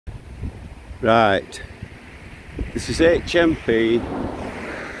Right, this is H.M.P,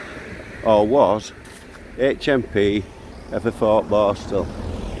 or was H.M.P, Everthorpe, Borstal.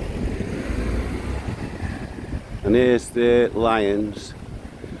 And here's the lions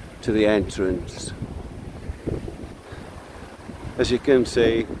to the entrance. As you can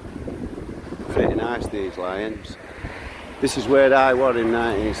see, pretty nice, these lions. This is where I was in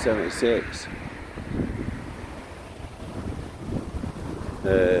 1976.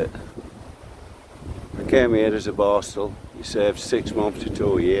 I came here as a Borstal. He served 6 months to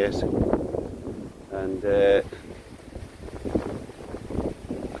 2 years, and I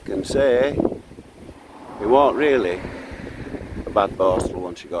can say it wasn't really a bad Borstal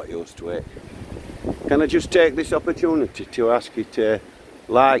once you got used to it. Can I just take this opportunity to ask you to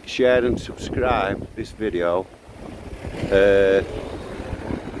like, share and subscribe this video.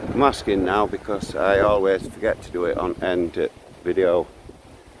 I'm asking now because I always forget to do it on end video.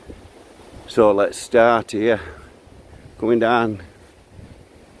 So let's start here. Coming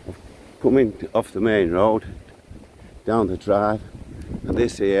off the main road, down the drive, and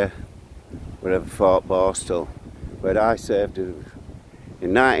this here, Everthorpe, Borstal, where I served in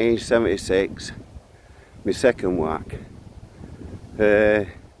 1976, my second whack.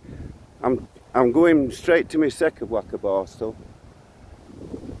 I'm going straight to my second whack of Borstal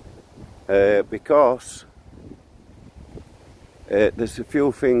because there's a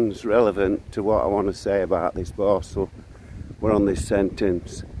few things relevant to what I want to say about this Borstal. We're on this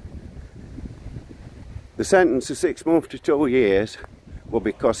sentence. The sentence of 6 months to 2 years was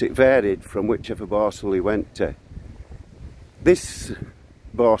because it varied from whichever Borstal he went to. This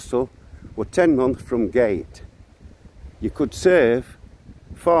Borstal was 10 months from gate. You could serve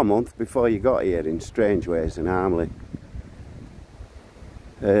 4 months before you got here in strange ways and harmly.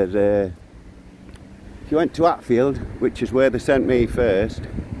 If you went to Hatfield, which is where they sent me first,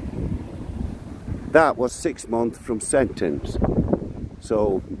 that was 6 months from sentence.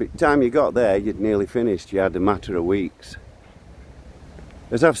 So by the time you got there, you'd nearly finished. You had a matter of weeks.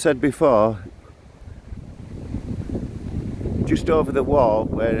 As I've said before, just over the wall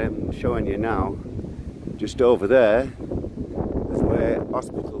where I'm showing you now, just over there, is where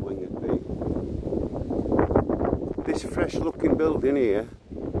hospital wing would be. This fresh looking building here,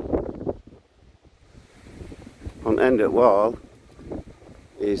 on end of wall,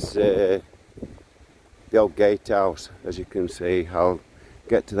 is the old gatehouse. As you can see, I'll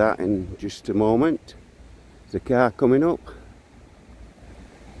get to that in just a moment. There's a car coming up.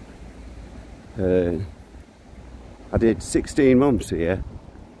 I did 16 months here.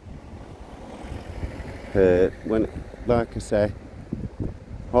 When, like I say,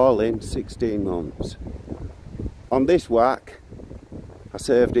 all in 16 months. On this whack, I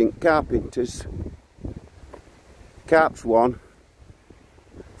served in Carpenters, Carps 1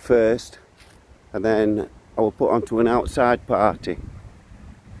 first, and then I was put onto an outside party.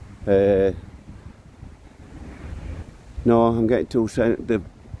 No, I'm getting the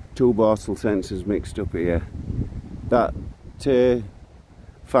two Borstal sentences mixed up here. That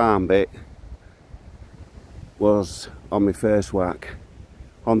farm bit was on my first whack.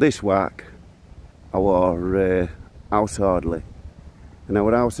 On this whack, I was house orderly, and I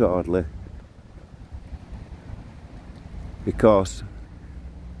was house orderly because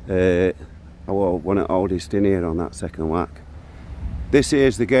I was one of the oldest in here on that second whack. This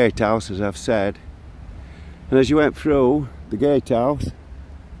here's the gatehouse, as I've said, and as you went through the gatehouse,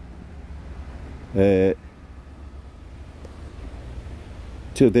 to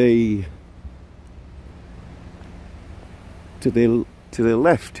the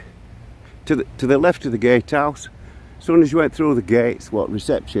left of the gatehouse, as soon as you went through the gates, what,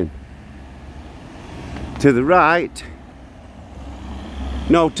 reception? To the right,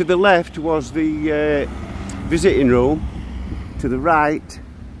 no, to the left was the visiting room. To the right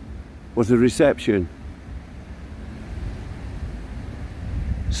was the reception.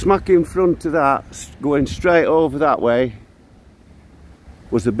 Smack in front of that, going straight over that way,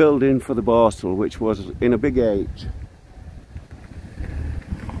 was the building for the Borstal, which was in a big H.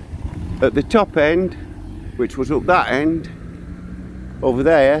 At the top end, which was up that end, over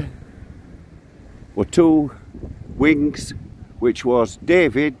there, were two wings, which was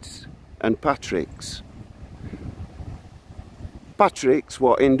David's and Patrick's. Patrick's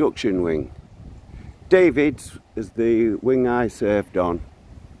was induction wing. David's is the wing I served on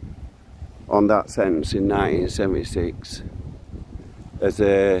that sentence in 1976 as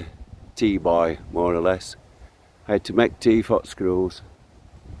a tea boy, more or less. I had to make tea for screws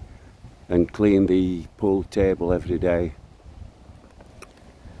and clean the pool table every day.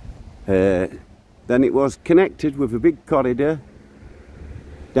 Then it was connected with a big corridor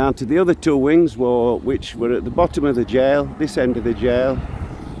down to the other two wings which were at the bottom of the jail, this end of the jail,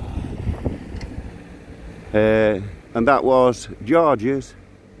 and that was George's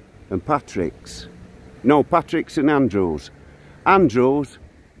and Patrick's. No, Patrick's and Andrew's. Andrew's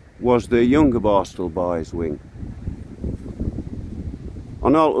was the younger Borstal boys' wing.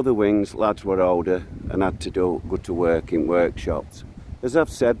 On all other wings, lads were older and had to go to work in workshops. As I've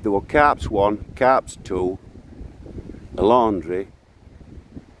said, there were Carps 1, Carps 2, a laundry,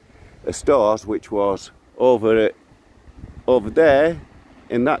 a stores which was over there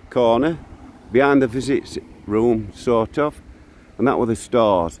in that corner, behind the visits room sort of, and that were the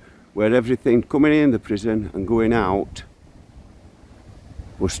stores where everything coming in the prison and going out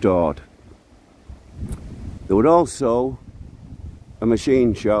was stored. There were also a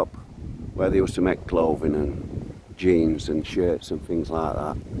machine shop where they used to make clothing and jeans and shirts and things like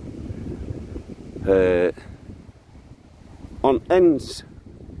that. On ends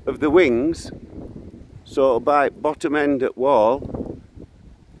of the wings, so by bottom end at wall,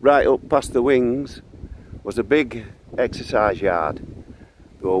 right up past the wings, was a big exercise yard.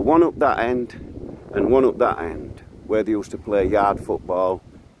 There were one up that end and one up that end, where they used to play yard football,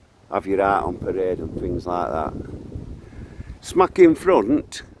 have your art on parade and things like that. Smack in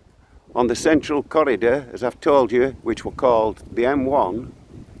front, on the central corridor, as I've told you, which were called the M1,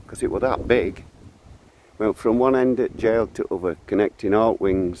 because it was that big, went from one end at jail to other, connecting all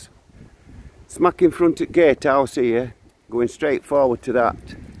wings. Smack in front at gatehouse here, going straight forward to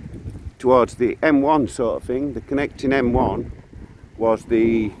that, towards the M1 sort of thing, the connecting M1, was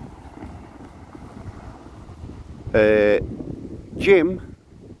the gym,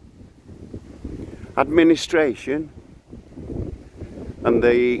 administration, and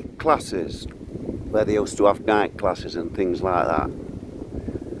the classes, where they used to have night classes and things like that.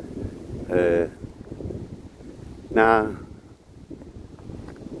 Now,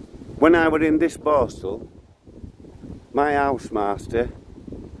 when I were in this Borstal, my housemaster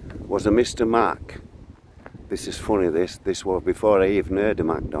was a Mr. Mac. This is funny, this was before I even heard of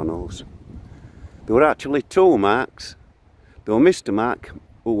McDonald's. There were actually two Macs. There were Mr. Mac,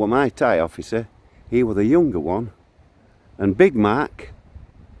 who were my tie officer, he was the younger one, and Big Mac,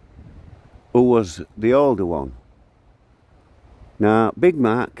 who was the older one. Now, Big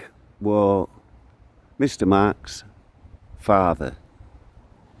Mac was Mr. Mac's father.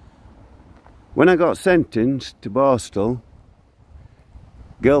 When I got sentenced to Borstal,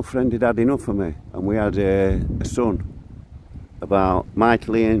 girlfriend had had enough of me, and we had a son, about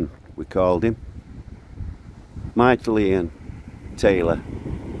Michael Ian, we called him. Michael Ian Taylor.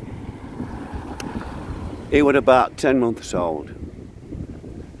 He was about 10 months old.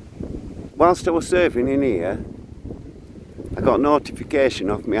 Whilst I was serving in here, I got notification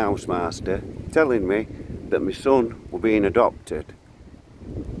off my housemaster telling me that my son was being adopted.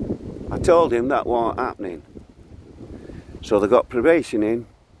 I told him that wasn't happening. So they got probation in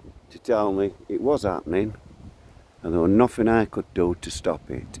to tell me it was happening and there was nothing I could do to stop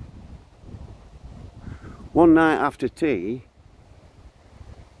it. One night after tea,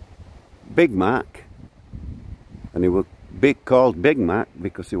 Big Mac, and he was called Big Mac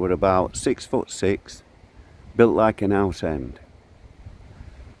because he was about 6'6", built like an house end,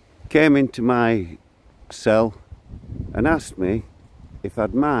 came into my cell and asked me if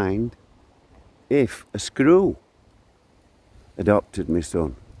I'd mind if a screw adopted my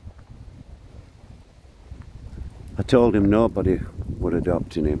son. I told him nobody was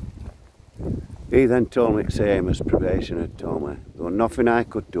adopting him. He then told me the same as probation had told me. There was nothing I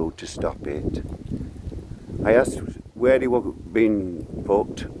could do to stop it. I asked where he was being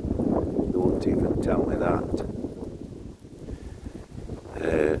put. They wouldn't even tell me that.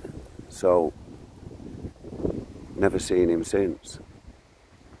 So, never seen him since.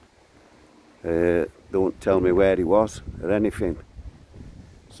 They wouldn't tell me where he was or anything.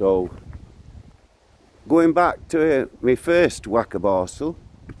 So, going back to my first whack of Borstal,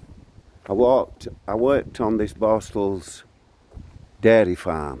 I worked on this Borstal's dairy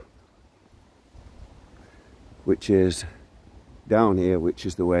farm, which is down here, which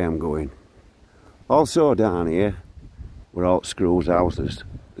is the way I'm going. Also down here were all Screws houses,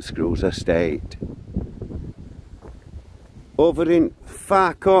 the Screws estate. Over in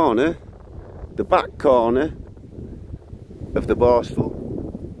far corner, the back corner of the Borstal,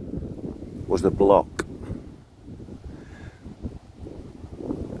 was the block.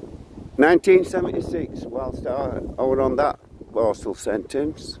 1976, whilst I was on that Borstal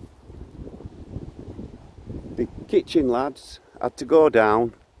sentence, the kitchen lads had to go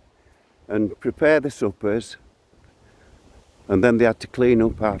down and prepare the suppers, and then they had to clean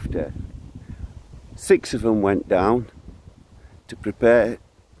up after. 6 of them went down to prepare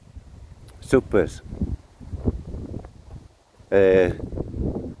suppers.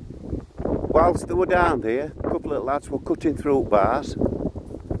 Whilst they were down there, a couple of lads were cutting fruit bars,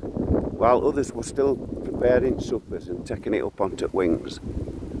 while others were still preparing suppers and taking it up onto wings.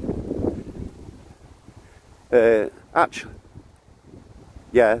 Actually,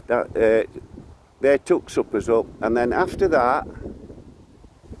 yeah, they took suppers up, and then after that,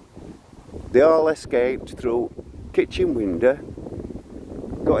 they all escaped through kitchen window,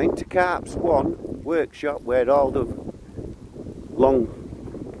 got into Carp's one workshop where all the long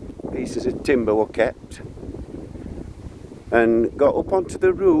pieces of timber were kept, and got up onto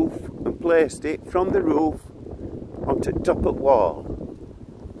the roof and placed it from the roof onto the top of the wall.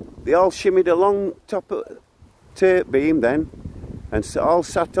 They all shimmied along top of tape beam then, and all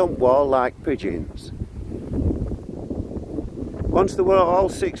sat on wall like pigeons. Once they were all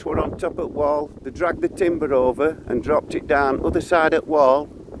six were on top of the wall, they dragged the timber over and dropped it down other side of the wall,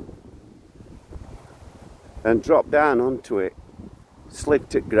 and dropped down onto it, slid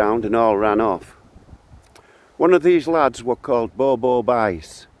to the ground, and all ran off. One of these lads were called Bobo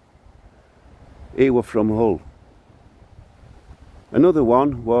Bice. He were from Hull. Another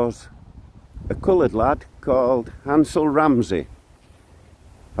one was a coloured lad called Hansel Ramsey.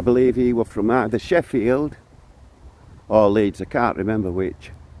 I believe he were from either Sheffield or Leeds, I can't remember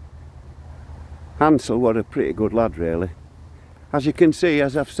which. Hansel were a pretty good lad really. As you can see,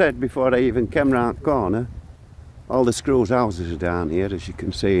 as I've said before I even came round the corner, all the screws houses are down here, as you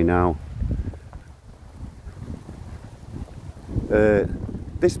can see now.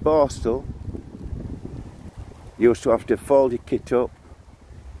 This Borstal used to have to fold your kit up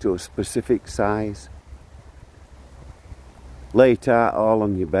to a specific size, lay it out all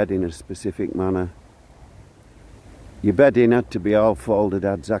on your bed in a specific manner. Your bedding had to be all folded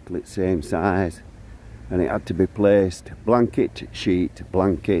exactly the same size, and it had to be placed blanket, sheet,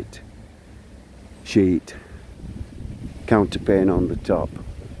 counterpane on the top.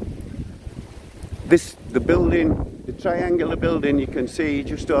 The building, the triangular building you can see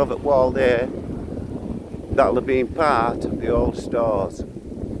just over the wall there, that'll have been part of the old stores.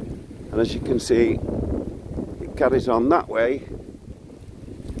 And as you can see, it carries on that way,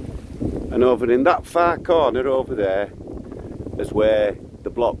 and over in that far corner over there is where the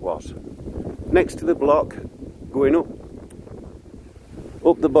block was. Next to the block, going up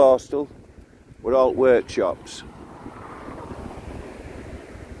the Borstal, were all workshops.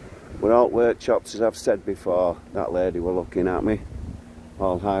 We're all workshops, as I've said before. That lady were looking at me,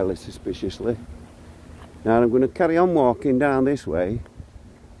 all highly suspiciously. Now I'm going to carry on walking down this way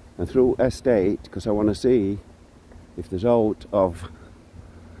and through estate, because I want to see if there's out of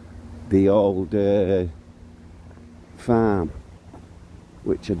the old farm,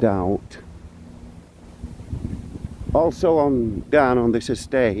 which I doubt. Also down on this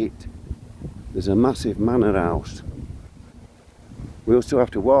estate, there's a massive manor house. We also have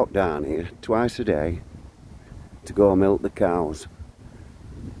to walk down here twice a day to go milk the cows.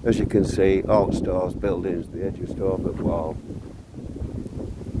 As you can see, all stores, buildings, they're just over the wall.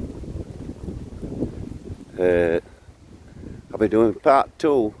 I'll be doing part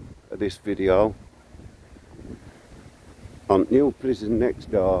 2 of this video on new prison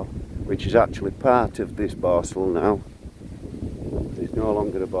next door, which is actually part of this Borstal now. It's no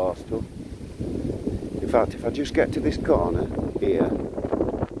longer a Borstal. In fact, if I just get to this corner here,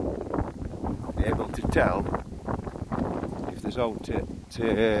 I'll be able to tell if there's old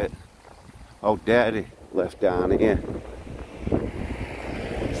dairy left down here.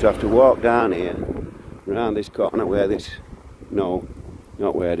 So I have to walk down here, round this corner where this, no,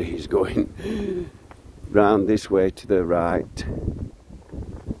 not where he's going, round this way to the right.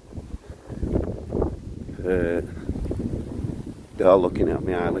 They're all looking at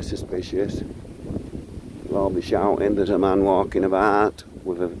me highly suspicious. They'll all be shouting, there's a man walking about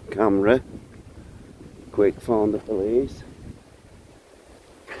with a camera. Quick, phone the police.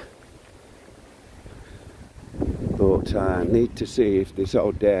 But I need to see if this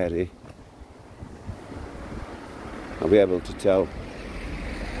old dairy, I'll be able to tell.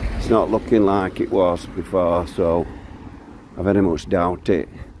 It's not looking like it was before, so I very much doubt it.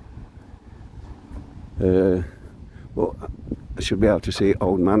 But I should be able to see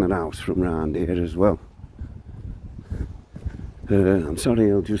old manor house from round here as well. I'm sorry,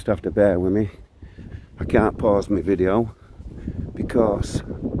 you'll just have to bear with me. I can't pause my video because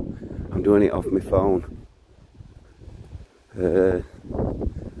I'm doing it off my phone.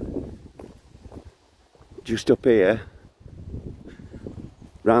 Just up here,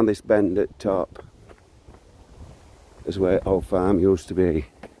 round this bend at top, is where old farm used to be,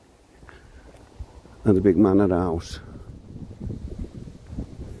 and the big manor house.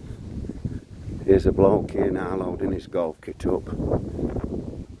 Here's a bloke here now loading his golf kit up.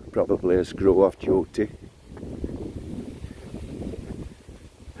 Probably a screw off duty.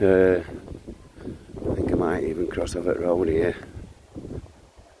 I think I might even cross over the road here.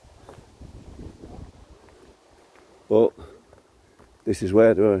 But this is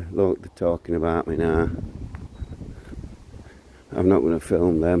where they're talking about me now. I'm not going to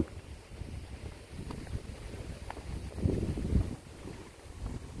film them.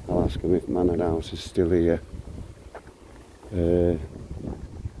 I'll ask them if Manor House is still here.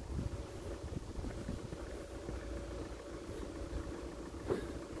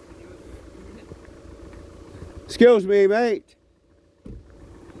 Excuse me, mate.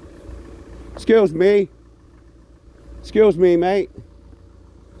 Excuse me. Excuse me, mate.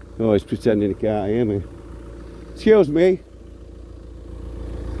 Oh, he's pretending he can't hear me. Excuse me.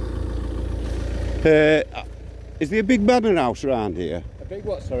 Is there a big manor house around here? A big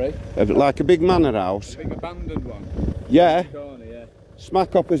what, sorry? Like a big manor house? A big abandoned one? Yeah. Corner, yeah.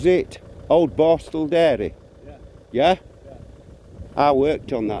 Smack opposite old Borstal dairy? Yeah. Yeah? Yeah. I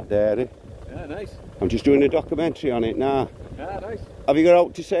worked on that dairy. Yeah, nice. I'm just doing a documentary on it now. Yeah, nice. Have you got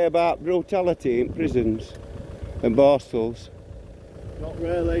out to say about brutality in prisons and Borstals? Not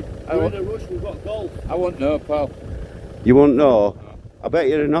really. We're in a rush, we've got golf. I won't know, pal. You won't know? No. I bet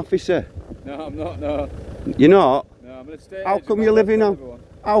you're an officer. No, I'm not, no. You're not? No, I'm an estate How agent. come you're living on?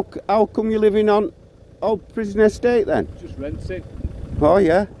 How come you're living on old prison estate then? Just renting. Oh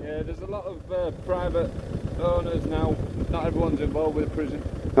yeah? Yeah, there's a lot of private owners now. Not everyone's involved with the prison.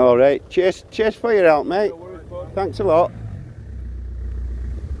 Alright, cheers for your help, mate. No worries, bud. Thanks a lot.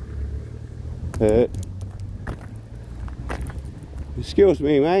 Excuse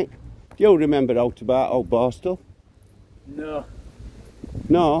me, mate. Do you remember out about old Borstal? No.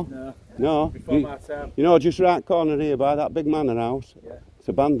 No? No. No? Before my time. You know, just right corner here by that big manor house? Yeah. It's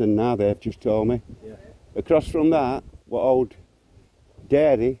abandoned now, they've just told me. Yeah. Across from that, what old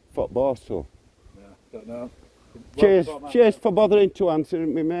dairy for Borstal. No, don't know. Cheers for bothering to answer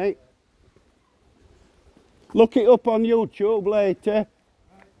me, mate. Look it up on YouTube later.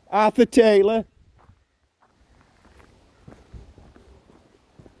 Arthur Taylor.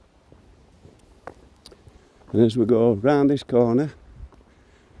 And as we go round this corner,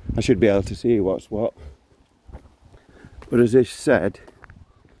 I should be able to see what's what. But as I said,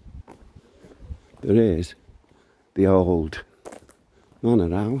 there is the old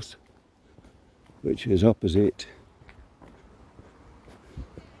manor house, which is opposite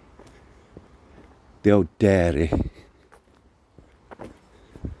the old dairy.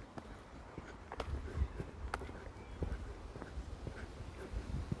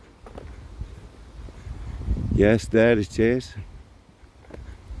 Yes, there it is.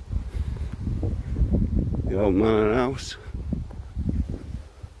 The old manor house.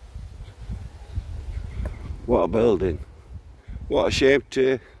 What a building. What a shame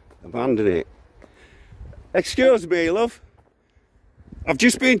to abandon it. Excuse me, love. I've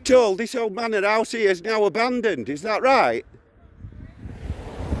just been told this old manor house here is now abandoned. Is that right?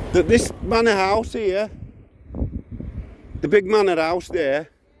 That this manor house here, the big manor house there,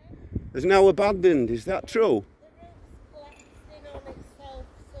 is now abandoned. Is that true?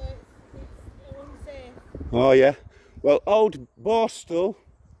 Oh yeah. Well, old Borstal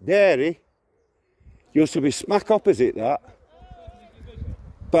dairy used to be smack opposite that.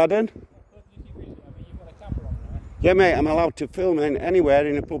 Pardon? Yeah, mate, I'm allowed to film anywhere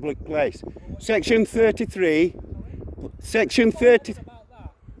in a public place. Section 33. Section 30.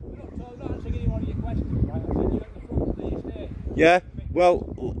 Yeah, well.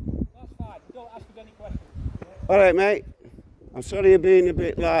 That's fine, don't ask us any questions. Alright, mate. I'm sorry you're being a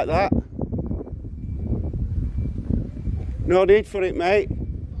bit like that. No need for it, mate.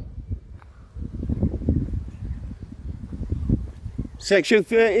 Section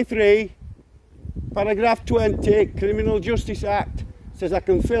 33, paragraph 20, Criminal Justice Act, says I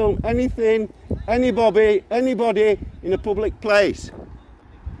can film anything, anybody in a public place.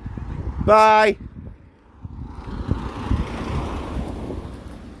 Bye.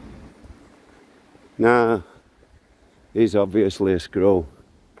 Now, he's obviously a screw.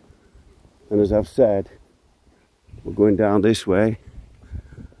 And as I've said, we're going down this way.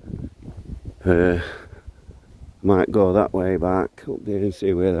 Might go that way back up there and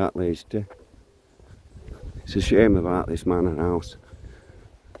see where that leads to. It's a shame about this manor house.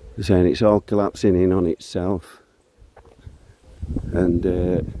 They're saying it's all collapsing in on itself. And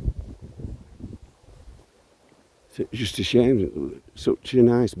it's just a shame, such a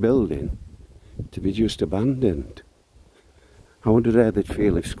nice building to be just abandoned. I wonder how they'd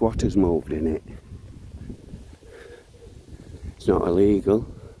feel if squatters moved in it. It's not illegal.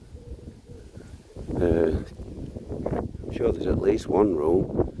 I'm sure there's at least one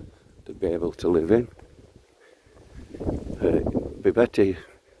room to be able to live in. It'd be better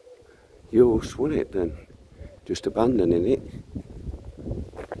use, wouldn't it, than just abandoning it.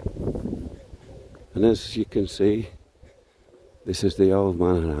 And as you can see, this is the old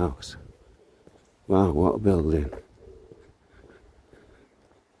manor house. Wow, what a building.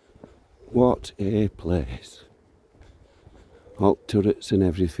 What a place. All turrets and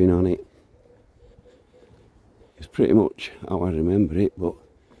everything on it. It's pretty much how I remember it, but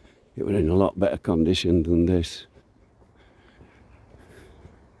it was in a lot better condition than this.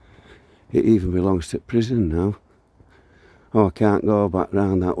 It even belongs to prison now. Oh, I can't go back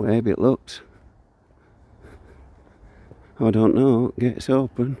round that way, but it looks. I don't know, gate's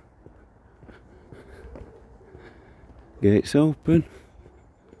open. Gate's open.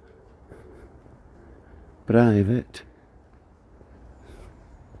 Private.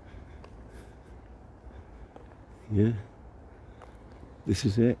 Yeah. This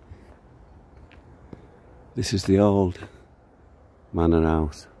is it. This is the old manor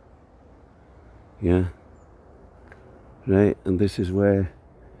house. Yeah. Right, and this is where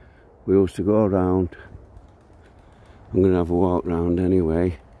we used to go around. I'm going to have a walk round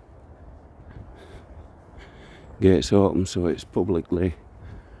anyway. Gates open so it's publicly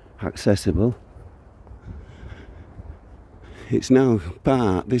accessible. It's now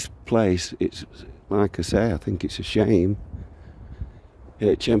part, this place, it's like I say, I think it's a shame.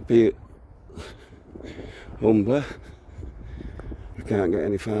 H.M.P. Humber. We can't get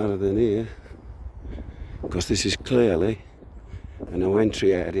any farther than here, because this is clearly a no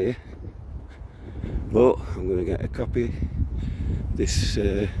entry area. But I'm going to get a copy. This,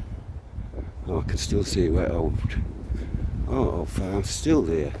 oh, I can still see where old farm's still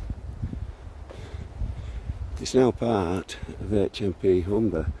there. It's now part of H.M.P.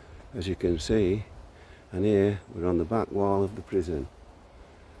 Humber, as you can see, and here we're on the back wall of the prison.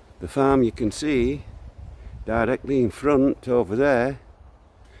 The farm you can see directly in front over there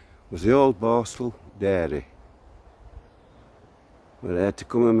was the old Borstal dairy, where they had to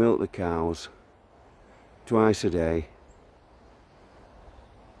come and milk the cows twice a day.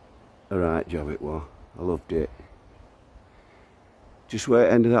 A right job it was, I loved it. Just where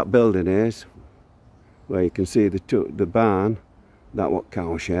the end of that building is, where you can see the barn, that what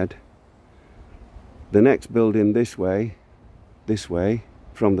cow shed. The next building this way,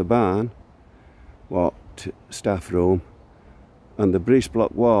 from the barn, what staff room, and the breeze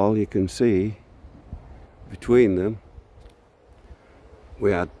block wall you can see between them.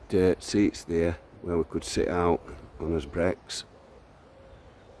 We had seats there where we could sit out on us breaks,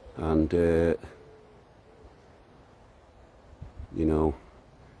 and you know,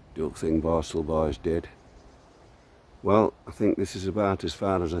 do the thing Borstal boys did. Well, I think this is about as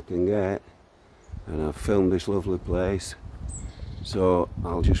far as I can get, and I've filmed this lovely place. So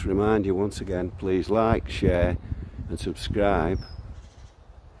I'll just remind you once again, please like, share and subscribe,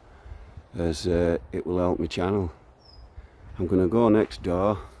 as it will help my channel. I'm going to go next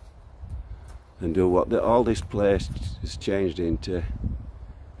door and do what all this place is changed into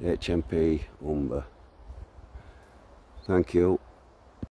H.M.P. Humber. Thank you.